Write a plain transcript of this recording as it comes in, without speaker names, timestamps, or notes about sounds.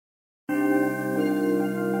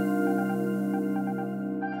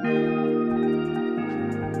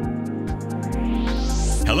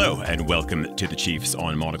Hello and welcome to The Chiefs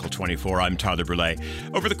on Monocle 24. I'm Tyler Brûlé.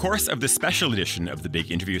 Over the course of this special edition of the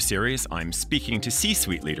Big Interview series, I'm speaking to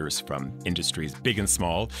C-suite leaders from industries big and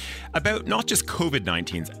small about not just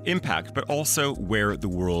COVID-19's impact, but also where the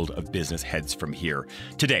world of business heads from here.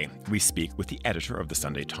 Today, we speak with the editor of the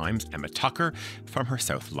Sunday Times, Emma Tucker, from her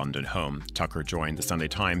South London home. Tucker joined the Sunday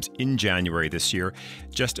Times in January this year,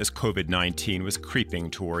 just as COVID-19 was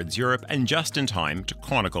creeping towards Europe, and just in time to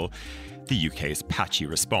chronicle the UK's patchy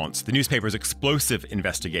response. The newspaper's explosive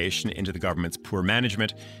investigation into the government's poor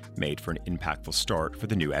management made for an impactful start for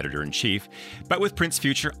the new editor-in-chief. But with Print's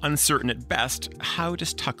future uncertain at best, how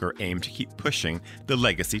does Tucker aim to keep pushing the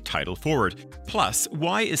legacy title forward? Plus,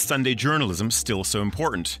 why is Sunday journalism still so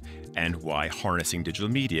important? And why harnessing digital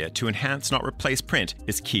media to enhance, not replace print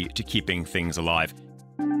is key to keeping things alive.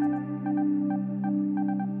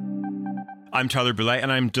 I'm Tyler Brûlé,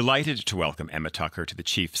 and I'm delighted to welcome Emma Tucker to the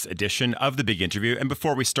Chiefs edition of The Big Interview. And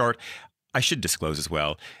before we start, I should disclose as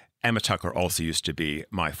well, Emma Tucker also used to be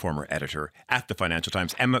my former editor at the Financial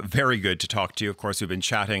Times. Emma, very good to talk to you. Of course, we've been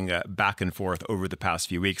chatting back and forth over the past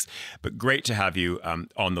few weeks, but great to have you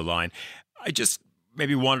on the line. I just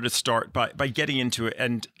maybe wanted to start by getting into it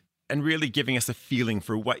and really giving us a feeling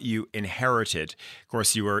for what you inherited. Of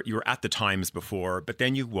course, you were at the Times before, but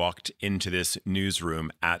then you walked into this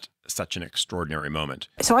newsroom at such an extraordinary moment.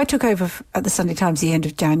 So I took over at the Sunday Times the end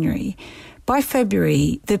of January. By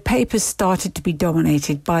February, the papers started to be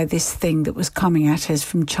dominated by this thing that was coming at us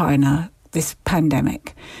from China, this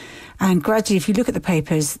pandemic. And gradually, if you look at the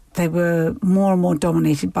papers, they were more and more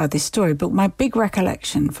dominated by this story. But my big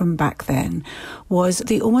recollection from back then was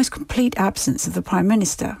the almost complete absence of the Prime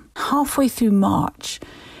Minister. Halfway through March,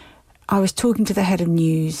 I was talking to the head of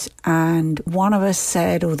news, and one of us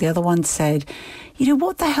said, or the other one said, you know,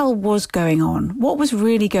 what the hell was going on? What was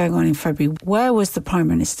really going on in February? Where was the Prime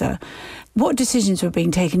Minister? What decisions were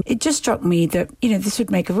being taken? It just struck me that, you know, this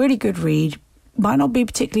would make a really good read. Might not be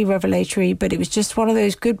particularly revelatory, but it was just one of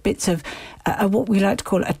those good bits of what we like to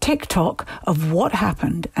call a TikTok of what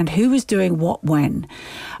happened and who was doing what when.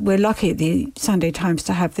 We're lucky at the Sunday Times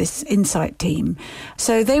to have this insight team.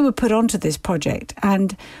 So they were put onto this project,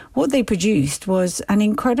 and what they produced was an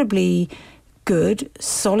incredibly good,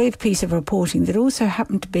 solid piece of reporting that also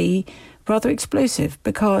happened to be rather explosive,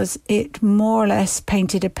 because it more or less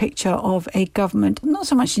painted a picture of a government, not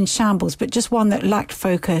so much in shambles, but just one that lacked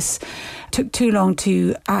focus, took too long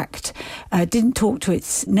to act, didn't talk to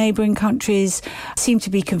its neighbouring countries, seemed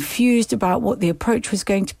to be confused about what the approach was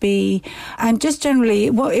going to be. And just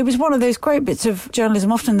generally, well, it was one of those great bits of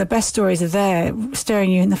journalism. Often the best stories are there,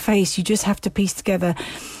 staring you in the face. You just have to piece together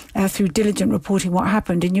through diligent reporting what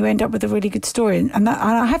happened, and you end up with a really good story. And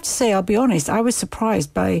I have to say, I'll be honest, I was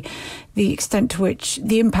surprised by the extent to which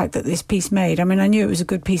the impact that this piece made. I mean, I knew it was a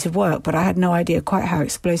good piece of work, but I had no idea quite how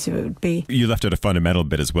explosive it would be. You left out a fundamental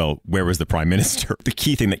bit as well. Where was the Prime Minister? The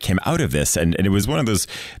key thing that came out of this, and it was one of those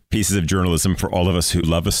pieces of journalism for all of us who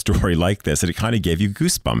love a story like this, and it kind of gave you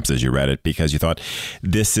goosebumps as you read it, because you thought,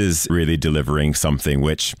 this is really delivering something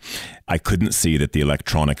which I couldn't see that the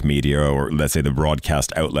electronic media, or let's say the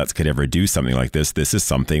broadcast outlets, could ever do something like this. This is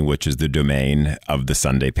something which is the domain of the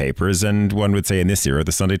Sunday papers, and one would say in this era,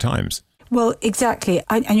 the Sunday Times. Well, exactly.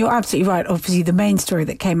 And you're absolutely right. Obviously, the main story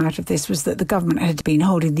that came out of this was that the government had been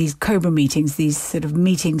holding these COBRA meetings, these sort of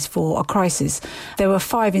meetings for a crisis. There were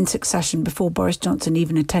 5 in succession before Boris Johnson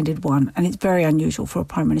even attended one. And it's very unusual for a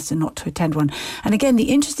Prime Minister not to attend one. And again,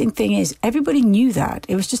 the interesting thing is everybody knew that.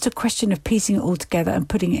 It was just a question of piecing it all together and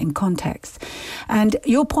putting it in context. And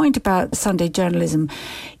your point about Sunday journalism,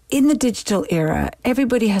 in the digital era,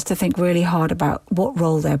 everybody has to think really hard about what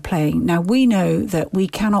role they're playing. Now, we know that we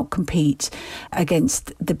cannot compete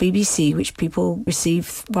against the BBC, which people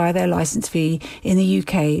receive via their licence fee in the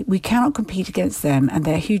UK. We cannot compete against them and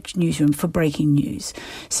their huge newsroom for breaking news.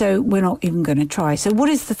 So we're not even going to try. So what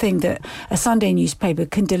is the thing that a Sunday newspaper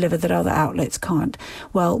can deliver that other outlets can't?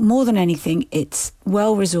 Well, more than anything, it's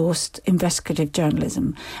well-resourced investigative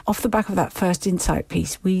journalism. Off the back of that first Insight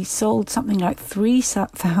piece, we sold something like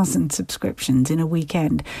 3,000 subscriptions in a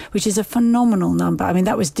weekend, which is a phenomenal number. I mean,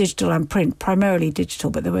 that was digital and print, primarily digital,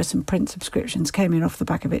 but there were some print subscriptions came in off the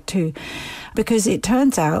back of it too. Because it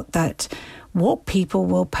turns out that what people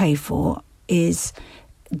will pay for is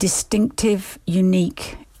distinctive,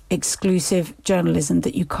 unique, exclusive journalism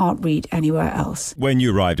that you can't read anywhere else. When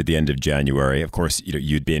you arrived at the end of January, of course,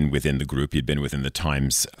 you'd been within the group, you'd been within the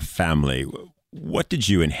Times family. What did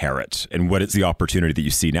you inherit, and what is the opportunity that you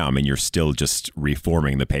see now? I mean, you're still just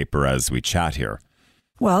reforming the paper as we chat here.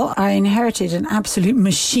 Well, I inherited an absolute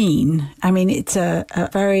machine. I mean, it's a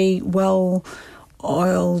very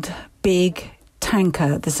well-oiled, big,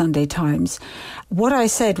 tanker the Sunday Times. What I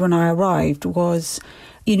said when I arrived was,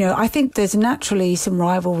 I think there's naturally some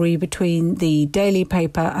rivalry between the daily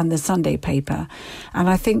paper and the Sunday paper. And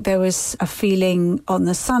I think there was a feeling on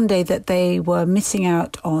the Sunday that they were missing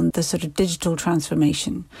out on the sort of digital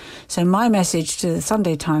transformation. So my message to the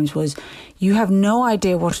Sunday Times was, you have no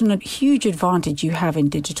idea what a huge advantage you have in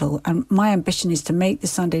digital. And my ambition is to make the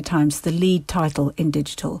Sunday Times the lead title in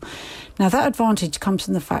digital. Now, that advantage comes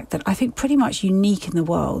from the fact that I think pretty much unique in the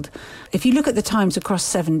world. If you look at the Times across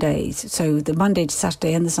 7 days, so the Monday to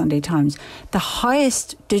Saturday and the Sunday Times, the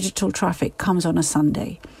highest digital traffic comes on a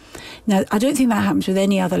Sunday. Now, I don't think that happens with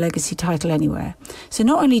any other legacy title anywhere. So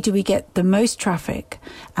not only do we get the most traffic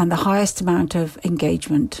and the highest amount of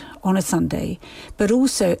engagement on a Sunday, but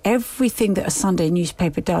also everything that a Sunday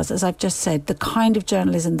newspaper does, as I've just said, the kind of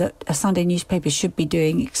journalism that a Sunday newspaper should be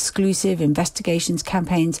doing, exclusive investigations,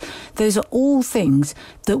 campaigns, those are all things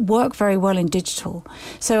that work very well in digital.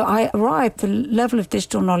 So I arrived, the level of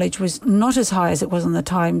digital knowledge was not as high as it was on the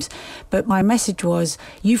Times, but my message was,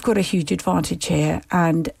 you've got a huge advantage here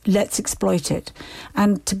and let's exploit it.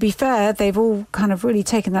 And to be fair, they've all kind of really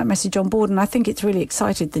taken that message on board, and I think it's really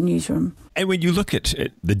excited the newsroom. And when you look at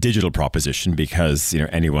the digital proposition, because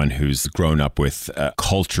anyone who's grown up with a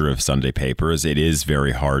culture of Sunday papers, it is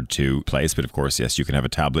very hard to place. But of course, yes, you can have a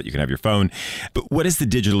tablet, you can have your phone. But what is the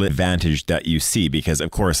digital advantage that you see? Because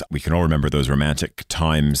of course, we can all remember those romantic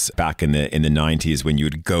times back in the 90s when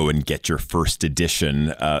you'd go and get your first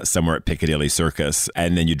edition somewhere at Piccadilly Circus,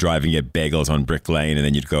 and then you'd drive and get bagels on Brick Lane, and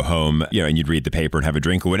then you'd go home, and you'd read the paper and have a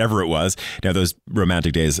drink or whatever it was. Now, those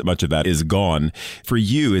romantic days, much of that is gone. For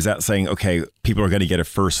you, is that saying, okay, people are going to get a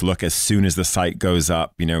first look as soon as the site goes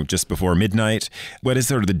up, just before midnight? What is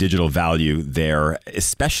sort of the digital value there,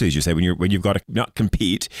 especially, as you say, when you've got to not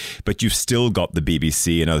compete, but you've still got the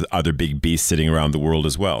BBC and other big beasts sitting around the world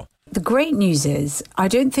as well? The great news is, I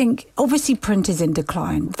don't think, obviously print is in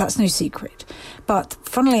decline, that's no secret. But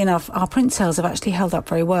funnily enough, our print sales have actually held up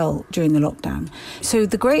very well during the lockdown. So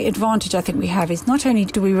the great advantage I think we have is not only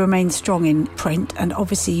do we remain strong in print, and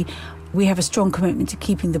obviously we have a strong commitment to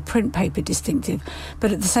keeping the print paper distinctive,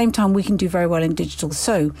 but at the same time we can do very well in digital.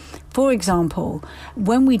 So, for example,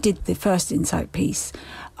 when we did the first Insight piece,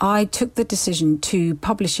 I took the decision to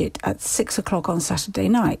publish it at 6 o'clock on Saturday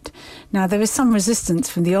night. Now, there was some resistance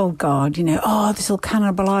from the old guard, this will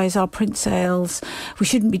cannibalise our print sales, we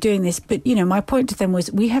shouldn't be doing this. But, my point to them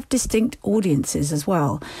was, we have distinct audiences as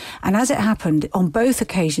well. And as it happened, on both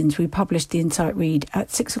occasions, we published the Insight Read at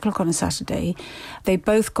 6 o'clock on a Saturday. They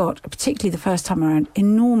both got, particularly the first time around,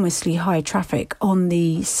 enormously high traffic on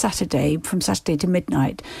the Saturday, from Saturday to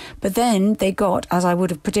midnight. But then they got, as I would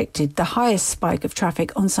have predicted, the highest spike of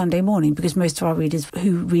traffic on Sunday morning, because most of our readers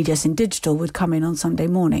who read us in digital would come in on Sunday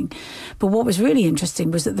morning. But what was really interesting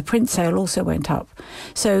was that the print sale also went up.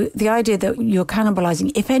 So the idea that you're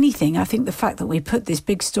cannibalising, if anything, I think the fact that we put this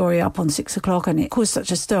big story up on 6 o'clock and it caused such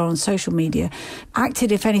a stir on social media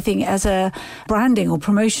acted, if anything, as a branding or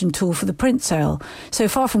promotion tool for the print sale. So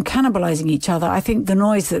far from cannibalising each other, I think the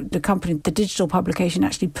noise that the company, the digital publication,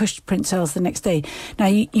 actually pushed print sales the next day. Now,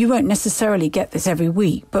 you won't necessarily get this every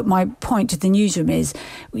week, but my point to the newsroom is,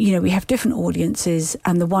 we have different audiences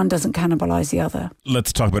and the one doesn't cannibalise the other.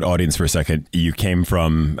 Let's talk about audience for a second. You came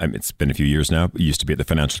from, it's been a few years now, you used to be at the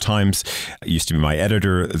Financial Times, you used to be my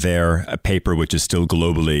editor there, a paper which is still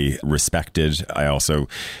globally respected. I also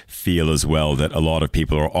feel as well that a lot of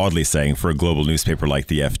people are oddly saying, for a global newspaper like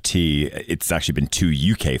the FT, it's actually been too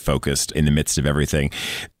UK focused in the midst of everything.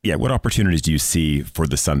 Yeah, what opportunities do you see for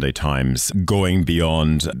the Sunday Times going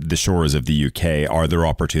beyond the shores of the UK? Are there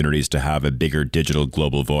opportunities to have a bigger digital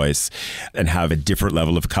global voice and have a different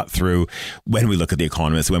level of cut through when we look at The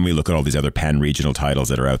Economist, when we look at all these other pan-regional titles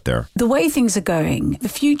that are out there? The way things are going, the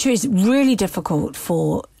future is really difficult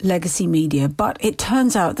for legacy media, but it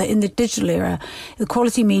turns out that in the digital era, the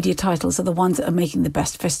quality media titles are the ones that are making the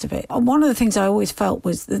best fist of it. And one of the things I always felt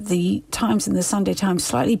was that the Times and the Sunday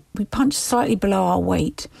Times we punched slightly below our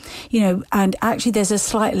weight. And actually there's a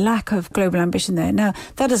slight lack of global ambition there. Now,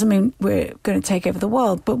 that doesn't mean we're going to take over the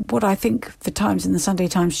world, but what I think the Times and the Sunday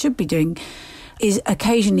Times should be doing is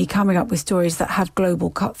occasionally coming up with stories that have global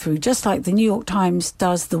cut through, just like the New York Times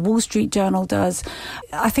does, the Wall Street Journal does.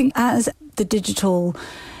 I think as the digital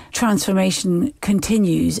transformation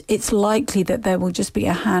continues, it's likely that there will just be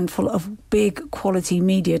a handful of big quality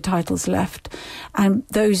media titles left. And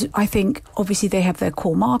those, I think, obviously they have their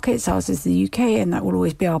core markets, ours is the UK, and that will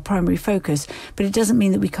always be our primary focus. But it doesn't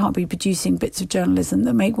mean that we can't be producing bits of journalism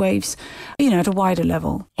that make waves, at a wider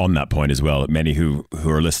level. On that point as well, many who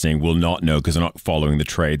are listening will not know because they're not following the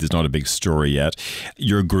trades. It's not a big story yet.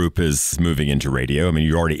 Your group is moving into radio. I mean,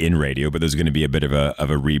 you're already in radio, but there's going to be a bit of a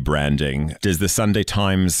rebranding. Does the Sunday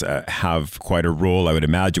Times have quite a role? I would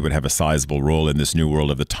imagine it would have a sizable role in this new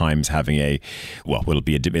world of the Times having will it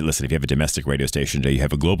be listen, if you have a domestic radio station today, you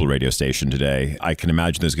have a global radio station today. I can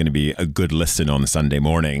imagine there's going to be a good listen on Sunday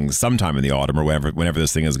mornings sometime in the autumn or whenever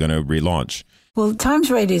this thing is going to relaunch. Well, Times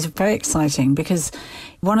Radio is very exciting because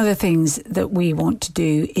one of the things that we want to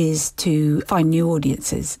do is to find new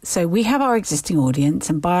audiences. So we have our existing audience,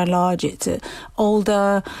 and by and large, it's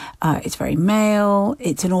older, it's very male.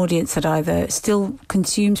 It's an audience that either still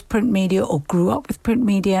consumes print media or grew up with print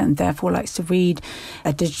media and therefore likes to read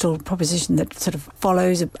a digital proposition that sort of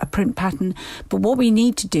follows a print pattern. But what we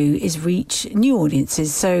need to do is reach new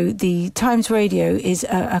audiences. So the Times Radio is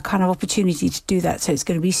a kind of opportunity to do that. So it's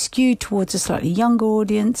going to be skewed towards a slightly younger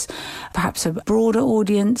audience, perhaps a broader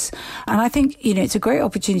audience. And I think, it's a great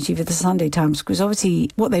opportunity for the Sunday Times because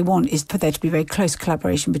obviously what they want is for there to be very close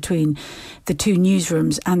collaboration between the two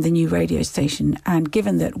newsrooms and the new radio station. And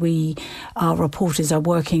given that our reporters are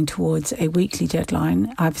working towards a weekly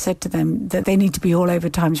deadline, I've said to them that they need to be all over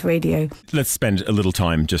Times Radio. Let's spend a little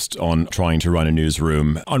time just on trying to run a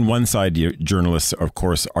newsroom. On one side, journalists, of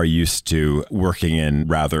course, are used to working in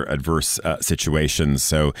rather adverse situations.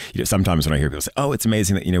 So sometimes when I hear people say, oh, it's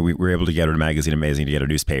amazing that, we were able to get a magazine, amazing to get a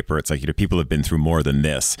newspaper. It's like, people have been through more than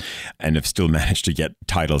this and have still managed to get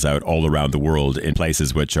titles out all around the world in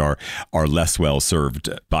places which are less well served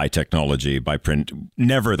by technology, by print.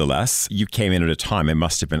 Nevertheless, you came in at a time, it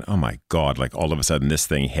must have been, oh my God, like all of a sudden this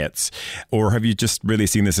thing hits. Or have you just really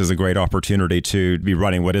seen this as a great opportunity to be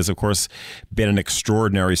running what is, of course, been an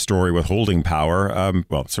extraordinary story with holding power,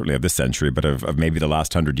 certainly of this century, but of maybe the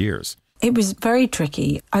last 100 years? It was very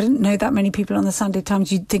tricky. I didn't know that many people on the Sunday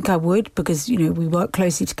Times. You'd think I would because, we work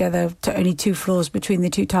closely together to only 2 floors between the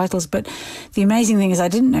 2 titles. But the amazing thing is I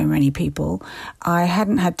didn't know many people. I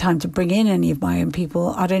hadn't had time to bring in any of my own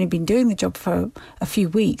people. I'd only been doing the job for a few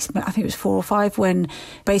weeks. But I think it was 4 or 5 when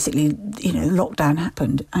basically, lockdown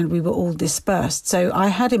happened and we were all dispersed. So I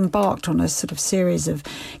had embarked on a sort of series of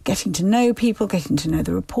getting to know people, getting to know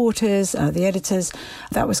the reporters, the editors.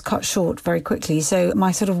 That was cut short very quickly. So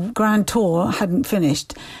my sort of grand tour hadn't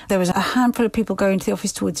finished. There was a handful of people going to the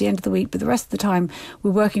office towards the end of the week, but the rest of the time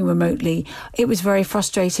we're working remotely. It was very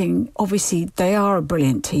frustrating. Obviously, they are a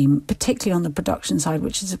brilliant team, particularly on the production side,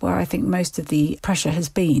 which is where I think most of the pressure has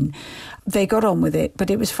been. They got on with it, but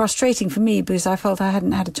it was frustrating for me because I felt I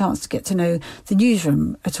hadn't had a chance to get to know the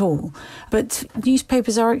newsroom at all. But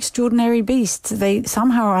newspapers are extraordinary beasts. They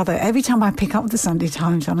somehow or other, every time I pick up the Sunday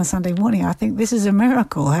Times on a Sunday morning, I think this is a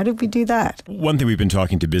miracle. How did we do that? One thing we've been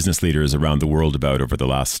talking to business leaders around the world about over the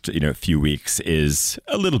last few weeks is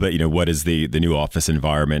a little bit, what is the new office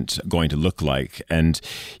environment going to look like? And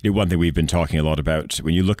one thing we've been talking a lot about,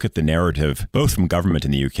 when you look at the narrative, both from government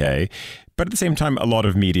in the UK, but at the same time, a lot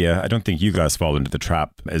of media, I don't think you guys fall into the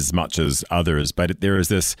trap as much as others, but there is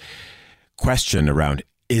this question around,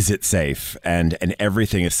 is it safe? And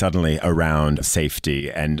everything is suddenly around safety.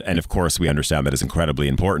 And of course, we understand that is incredibly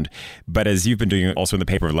important. But as you've been doing also in the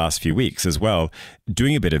paper the last few weeks as well,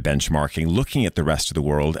 doing a bit of benchmarking, looking at the rest of the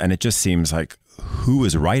world, and it just seems like, who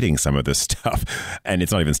is writing some of this stuff? And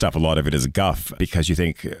it's not even stuff. A lot of it is guff because you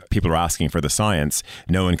think people are asking for the science.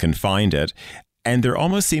 No one can find it. And there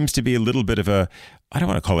almost seems to be a little bit of I don't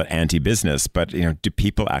want to call it anti-business, but do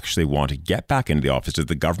people actually want to get back into the office? Does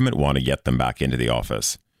the government want to get them back into the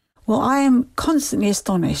office? Well, I am constantly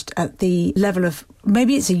astonished at the level of,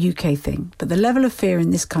 maybe it's a UK thing, but the level of fear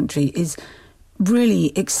in this country is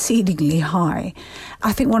really exceedingly high.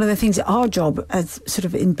 I think one of the things that our job as sort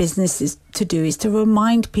of in business is to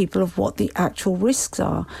remind people of what the actual risks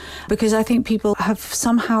are, because I think people have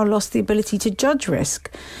somehow lost the ability to judge risk.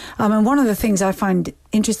 And one of the things I find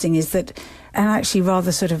interesting is that, and actually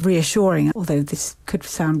rather sort of reassuring, although this could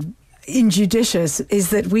sound injudicious, is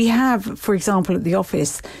that we have, for example, at the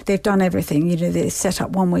office, they've done everything. They set up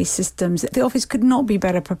one-way systems. The office could not be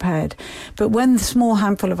better prepared. But when the small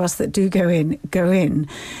handful of us that do go in,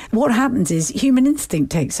 what happens is human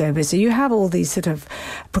instinct takes over. So you have all these sort of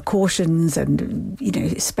precautions and,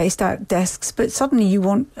 spaced out desks, but suddenly you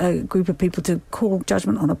want a group of people to call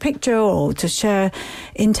judgment on a picture or to share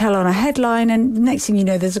intel on a headline. And next thing you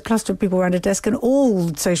know, there's a cluster of people around a desk and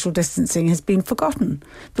all social distancing has been forgotten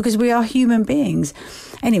because we we are human beings.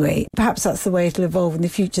 Anyway, perhaps that's the way it'll evolve in the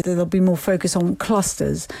future, that there'll be more focus on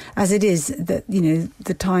clusters, as it is that,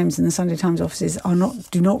 the Times and the Sunday Times offices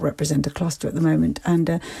do not represent a cluster at the moment. And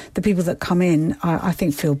the people that come in, I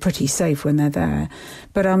think, feel pretty safe when they're there.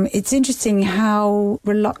 But it's interesting how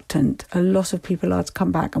reluctant a lot of people are to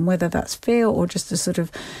come back, and whether that's fear or just a sort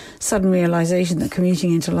of sudden realisation that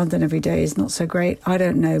commuting into London every day is not so great, I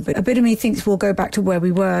don't know. But a bit of me thinks we'll go back to where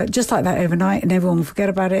we were just like that overnight and everyone will forget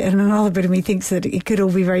about it. And another bit of me thinks that it could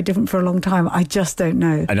all be very different for a long time. I just don't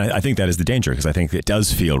know. And I think that is the danger, because I think it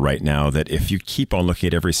does feel right now that if you keep on looking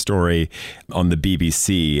at every story on the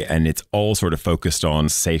BBC and it's all sort of focused on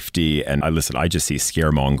safety, and I just see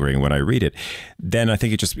scaremongering when I read it, then I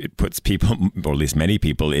think it puts people, or at least many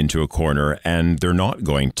people, into a corner, and they're not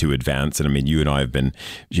going to advance. And I mean, you and I have been,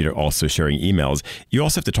 also sharing emails. You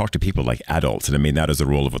also have to talk to people like adults. And I mean, that is the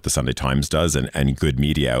role of what the Sunday Times does, and good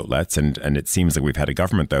media outlets. And it seems like we've had a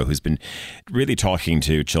government, though, who's been really talking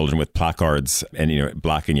to children with placards and,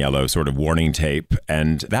 black and yellow sort of warning tape.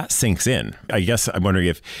 And that sinks in. I guess I'm wondering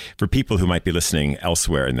if for people who might be listening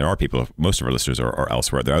elsewhere, and there are people, most of our listeners are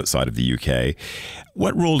elsewhere, they're outside of the UK,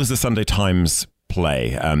 what role does the Sunday Times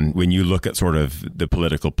play when you look at sort of the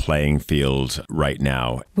political playing field right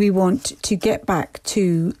now? We want to get back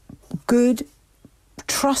to good,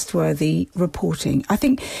 trustworthy reporting. I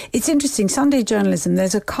think it's interesting, Sunday journalism,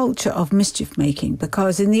 there's a culture of mischief making,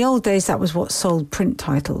 because in the old days that was what sold print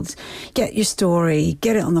titles. Get your story,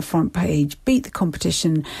 get it on the front page, beat the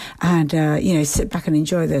competition, and sit back and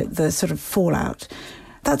enjoy the sort of fallout.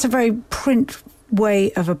 That's a very print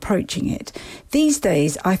way of approaching it. These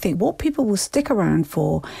days, I think what people will stick around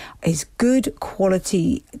for is good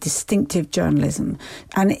quality, distinctive journalism.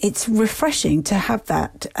 And it's refreshing to have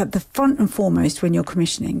that at the front and foremost when you're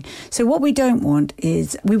commissioning. So what we don't want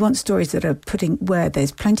is, we want stories that are where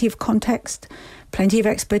there's plenty of context, plenty of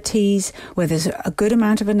expertise, where there's a good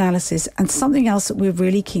amount of analysis. And something else that we're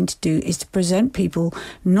really keen to do is to present people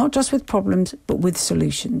not just with problems, but with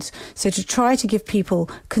solutions. So to try to give people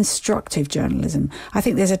constructive journalism. I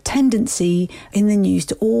think there's a tendency in the news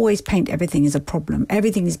to always paint everything as a problem.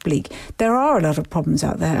 Everything is bleak. There are a lot of problems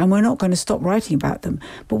out there, and we're not going to stop writing about them.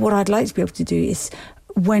 But what I'd like to be able to do is,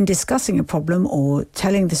 when discussing a problem or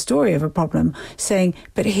telling the story of a problem, saying,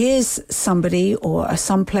 but here's somebody or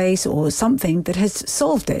someplace or something that has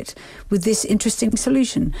solved it with this interesting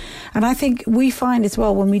solution. And I think we find as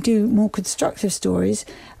well, when we do more constructive stories,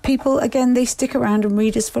 people, again, they stick around and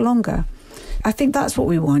read us for longer. I think that's what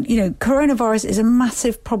we want. Coronavirus is a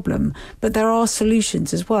massive problem, but there are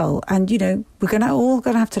solutions as well. And, we're all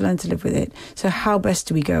going to have to learn to live with it. So how best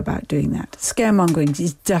do we go about doing that? Scaremongering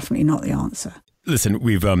is definitely not the answer. Listen,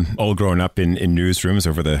 we've all grown up in newsrooms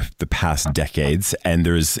over the past decades, and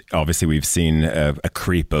we've seen a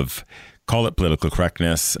creep of, call it political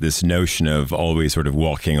correctness, this notion of always sort of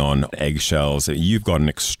walking on eggshells. You've got an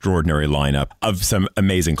extraordinary lineup of some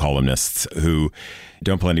amazing columnists who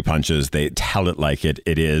don't pull any punches. They tell it like it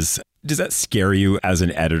is. Does that scare you as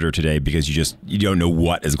an editor today? Because you don't know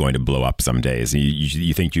what is going to blow up some days.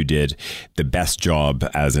 You think you did the best job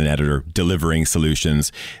as an editor delivering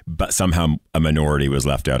solutions, but somehow a minority was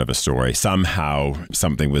left out of a story. Somehow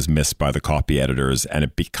something was missed by the copy editors, and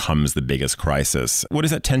it becomes the biggest crisis. What is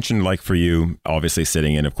that tension like for you? Obviously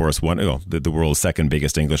sitting in, of course, the world's second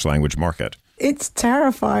biggest English language market. It's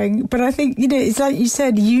terrifying, but I think, it's like you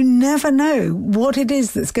said, you never know what it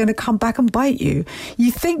is that's going to come back and bite you.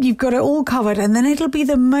 You think you've got it all covered, and then it'll be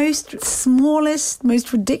the smallest,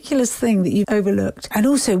 most ridiculous thing that you've overlooked. And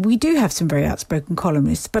also, we do have some very outspoken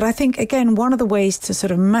columnists, but I think, again, one of the ways to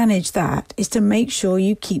sort of manage that is to make sure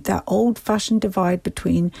you keep that old-fashioned divide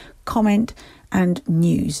between comment and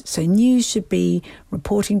news. So news should be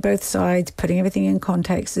reporting both sides, putting everything in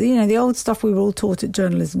context. The old stuff we were all taught at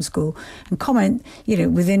journalism school. And comment,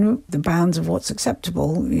 within the bounds of what's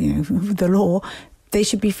acceptable, the law, they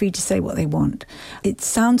should be free to say what they want. It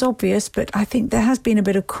sounds obvious, but I think there has been a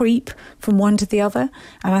bit of creep from one to the other.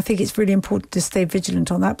 And I think it's really important to stay vigilant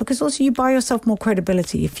on that, because also you buy yourself more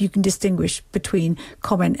credibility if you can distinguish between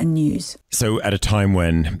comment and news. So at a time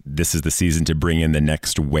when this is the season to bring in the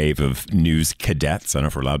next wave of news cadets, I don't know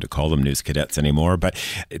if we're allowed to call them news cadets anymore, but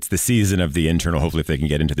it's the season of the internal, hopefully if they can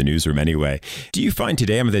get into the newsroom anyway. Do you find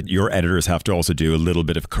today that your editors have to also do a little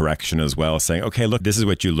bit of correction as well, saying, okay, look, this is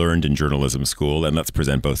what you learned in journalism school, and let's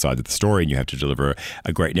present both sides of the story, and you have to deliver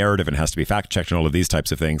a great narrative and it has to be fact-checked and all of these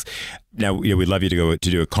types of things. Now, we'd love you to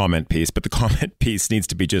do a comment piece, but the comment piece needs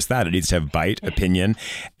to be just that. It needs to have bite, opinion,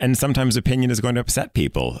 and sometimes opinion is going to upset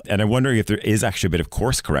people. And I'm wondering if there is actually a bit of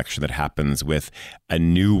course correction that happens with a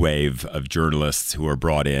new wave of journalists who are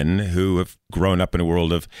brought in, who have grown up in a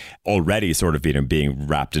world of already sort of being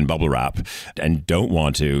wrapped in bubble wrap and don't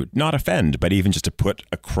want to not offend, but even just to put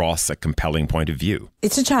across a compelling point of view.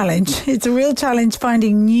 It's a challenge. It's a real challenge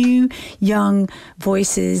finding new, young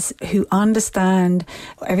voices who understand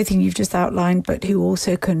everything you've just outlined, but who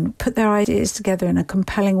also can put their ideas together in a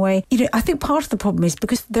compelling way. I think part of the problem is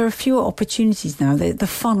because there are fewer opportunities now. The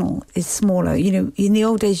funnel is smaller. In the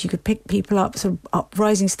old days, you could pick people up, sort of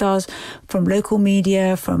rising stars from local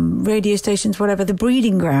media, from radio stations, whatever. The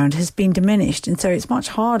breeding ground has been diminished, and so it's much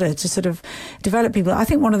harder to sort of develop people. I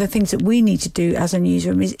think one of the things that we need to do as a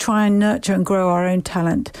newsroom is try and nurture and grow our own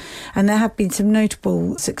talent. And there have been some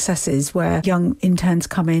notable successes where young interns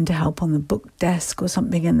come in to help on the book desk or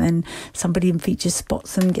something, and then somebody in features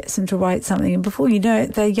spots them, gets them to write something, and before you know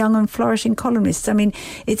it, they're young and flourishing columnists. I mean,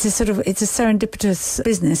 it's a serendipitous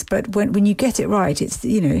business, but when you get it right, it's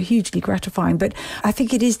hugely gratifying. But I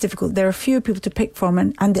think it is difficult. There are fewer people to pick from,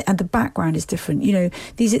 and the background is different.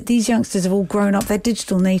 These youngsters have all grown up. They're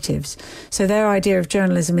digital natives, so their idea of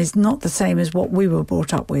journalism is not the same as what we were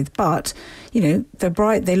brought up with. But they're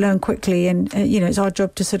bright, they learn quickly, and it's our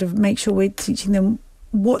job to sort of make sure we're teaching them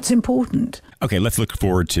what's important. Okay, let's look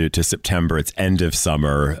forward to September. It's end of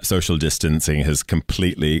summer. Social distancing has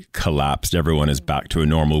completely collapsed. Everyone is back to a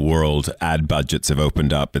normal world. Ad budgets have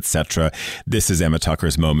opened up, etc. This is Emma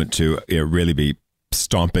Tucker's moment to really be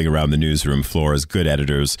stomping around the newsroom floor as good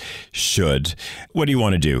editors should. What do you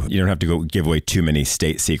want to do? You don't have to go give away too many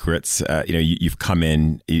state secrets. You've come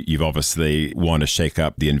in, you've obviously want to shake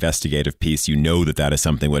up the investigative piece. You know that is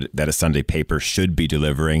something that a Sunday paper should be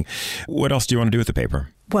delivering. What else do you want to do with the paper?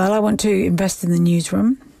 Well, I want to invest in the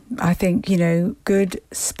newsroom. I think, good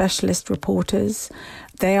specialist reporters,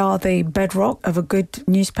 they are the bedrock of a good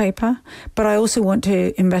newspaper. But I also want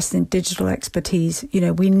to invest in digital expertise.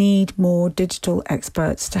 We need more digital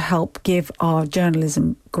experts to help give our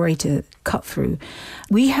journalism greater cut through.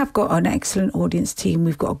 We have got an excellent audience team.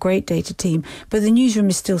 We've got a great data team, but the newsroom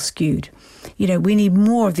is still skewed. We need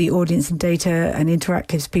more of the audience and data and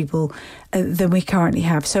interactives people than we currently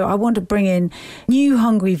have. So I want to bring in new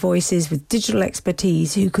hungry voices with digital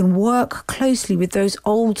expertise who can work closely with those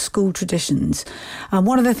old school traditions.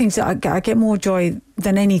 One of the things that I get more joy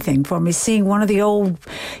than anything from is seeing one of the old,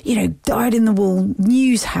 dyed-in-the-wool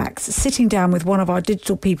news hacks sitting down with one of our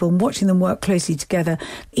digital people and watching them work closely together,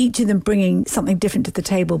 each of them bringing something different to the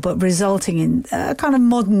table, but resulting in a kind of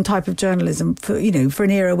modern type of journalism for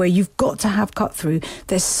an era where you've got to have cut through.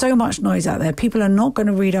 There's so much noise out there. People are not going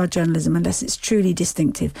to read our journalism unless it's truly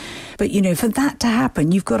distinctive. But, for that to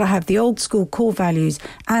happen, you've got to have the old school core values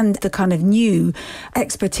and the kind of new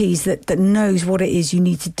expertise that knows what it is you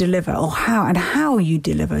need to deliver, or how you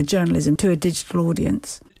deliver journalism to a digital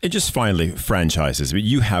audience. And just finally, franchises.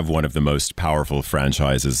 You have one of the most powerful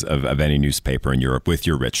franchises of any newspaper in Europe with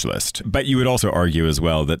your Rich List. But you would also argue as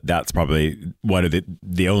well that that's probably one of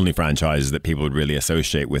the only franchises that people would really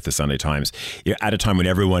associate with the Sunday Times. At a time when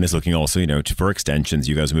everyone is looking also, for extensions,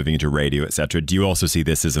 you guys moving into radio, etc. Do you also see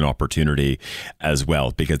this as an opportunity as well?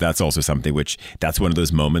 Because that's also something that's one of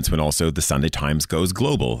those moments when also the Sunday Times goes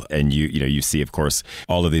global. And you see, of course,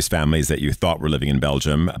 all of these families that you thought were living in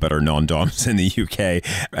Belgium but are non-doms in the UK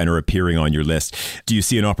and are appearing on your list. Do you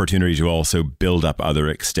see an opportunity to also build up other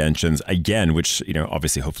extensions again, which,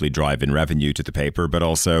 obviously hopefully drive in revenue to the paper, but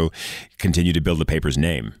also continue to build the paper's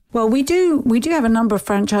name? Well, we do have a number of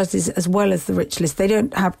franchises as well as the Rich List. They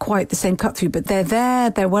don't have quite the same cut through, but they're there,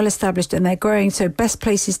 they're well established and they're growing. So Best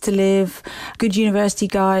Places to Live, Good University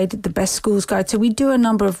Guide, the Best Schools Guide. So we do a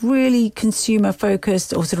number of really consumer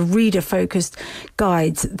focused or sort of reader focused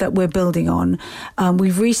guides that we're building on.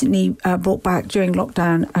 We've recently brought back during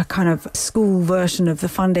lockdown a kind of school version of the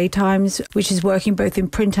Fun Day Times, which is working both in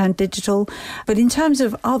print and digital. But in terms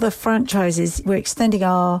of other franchises, we're extending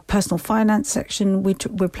our personal finance section. We're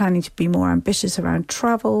planning to be more ambitious around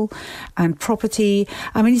travel and property.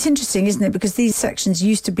 I mean, it's interesting, isn't it? Because these sections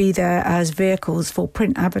used to be there as vehicles for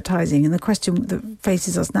print advertising. And the question that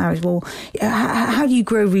faces us now is, well, how do you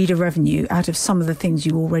grow reader revenue out of some of the things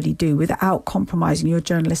you already do without compromising your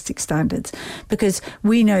journalistic standards? Because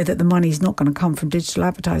we know that the money is not going to come from digital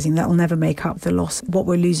advertising. That will never make up the loss, what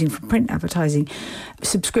we're losing from print advertising.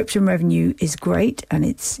 Subscription revenue is great, and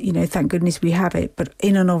it's, thank goodness we have it. But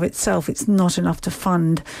in and of itself, it's not enough to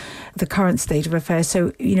fund the current state of affairs.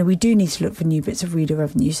 So, we do need to look for new bits of reader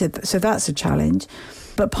revenue. So that's a challenge.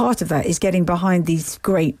 But part of that is getting behind these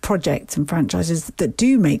great projects and franchises that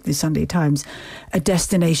do make the Sunday Times a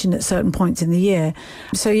destination at certain points in the year.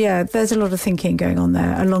 So yeah, there's a lot of thinking going on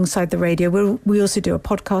there alongside the radio. We also do a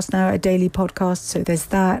podcast now, a daily podcast. So there's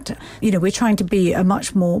that. We're trying to be a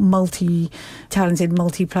much more multi-talented,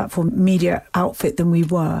 multi-platform media outfit than we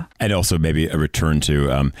were. And also maybe a return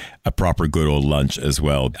to a proper good old lunch as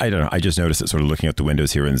well. I don't know. I just noticed it sort of looking out the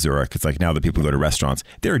windows here in Zurich. It's like now that people go to restaurants,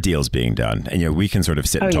 there are deals being done. And, we can sort of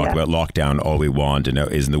sit and talk about lockdown all we want and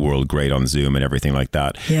isn't the world great on Zoom and everything like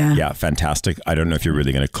that. Yeah, fantastic. I don't know if you're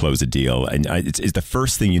really going to close a deal. And it's the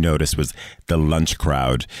first thing you noticed was the lunch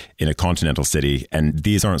crowd in a continental city. And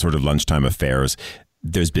these aren't sort of lunchtime affairs.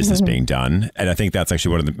 There's business being done. And I think that's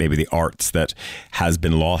actually one of maybe the arts that has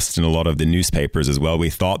been lost in a lot of the newspapers as well. We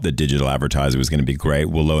thought that digital advertising was going to be great.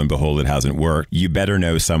 Well, lo and behold, it hasn't worked. You better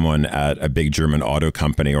know someone at a big German auto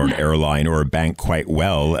company or an airline or a bank quite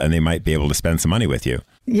well, and they might be able to spend some money with you.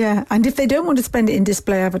 Yeah, and if they don't want to spend it in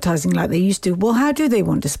display advertising like they used to, well, how do they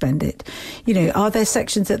want to spend it? Are there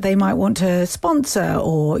sections that they might want to sponsor,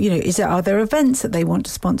 or, are there events that they want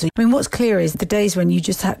to sponsor? I mean, what's clear is the days when you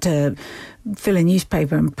just had to fill a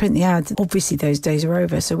newspaper and print the ads, obviously those days are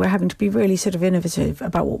over. So we're having to be really sort of innovative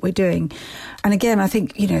about what we're doing. And again, I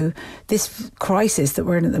think, this crisis that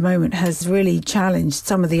we're in at the moment has really challenged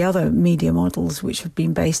some of the other media models which have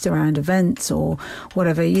been based around events or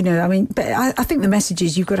whatever, but I think the message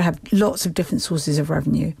is you've got to have lots of different sources of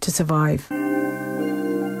revenue to survive.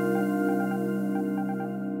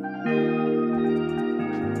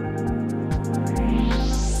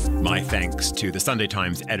 My thanks to the Sunday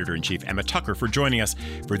Times editor-in-chief Emma Tucker for joining us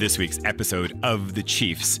for this week's episode of The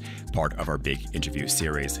Chiefs, part of our big interview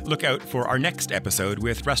series. Look out for our next episode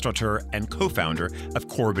with restaurateur and co-founder of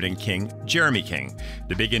Corbett & King, Jeremy King.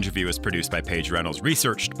 The Big Interview is produced by Paige Reynolds,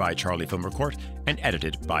 researched by Charlie Filmercourt, and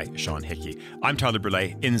edited by Sean Hickey. I'm Tyler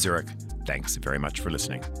Brulé in Zurich. Thanks very much for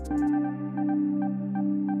listening.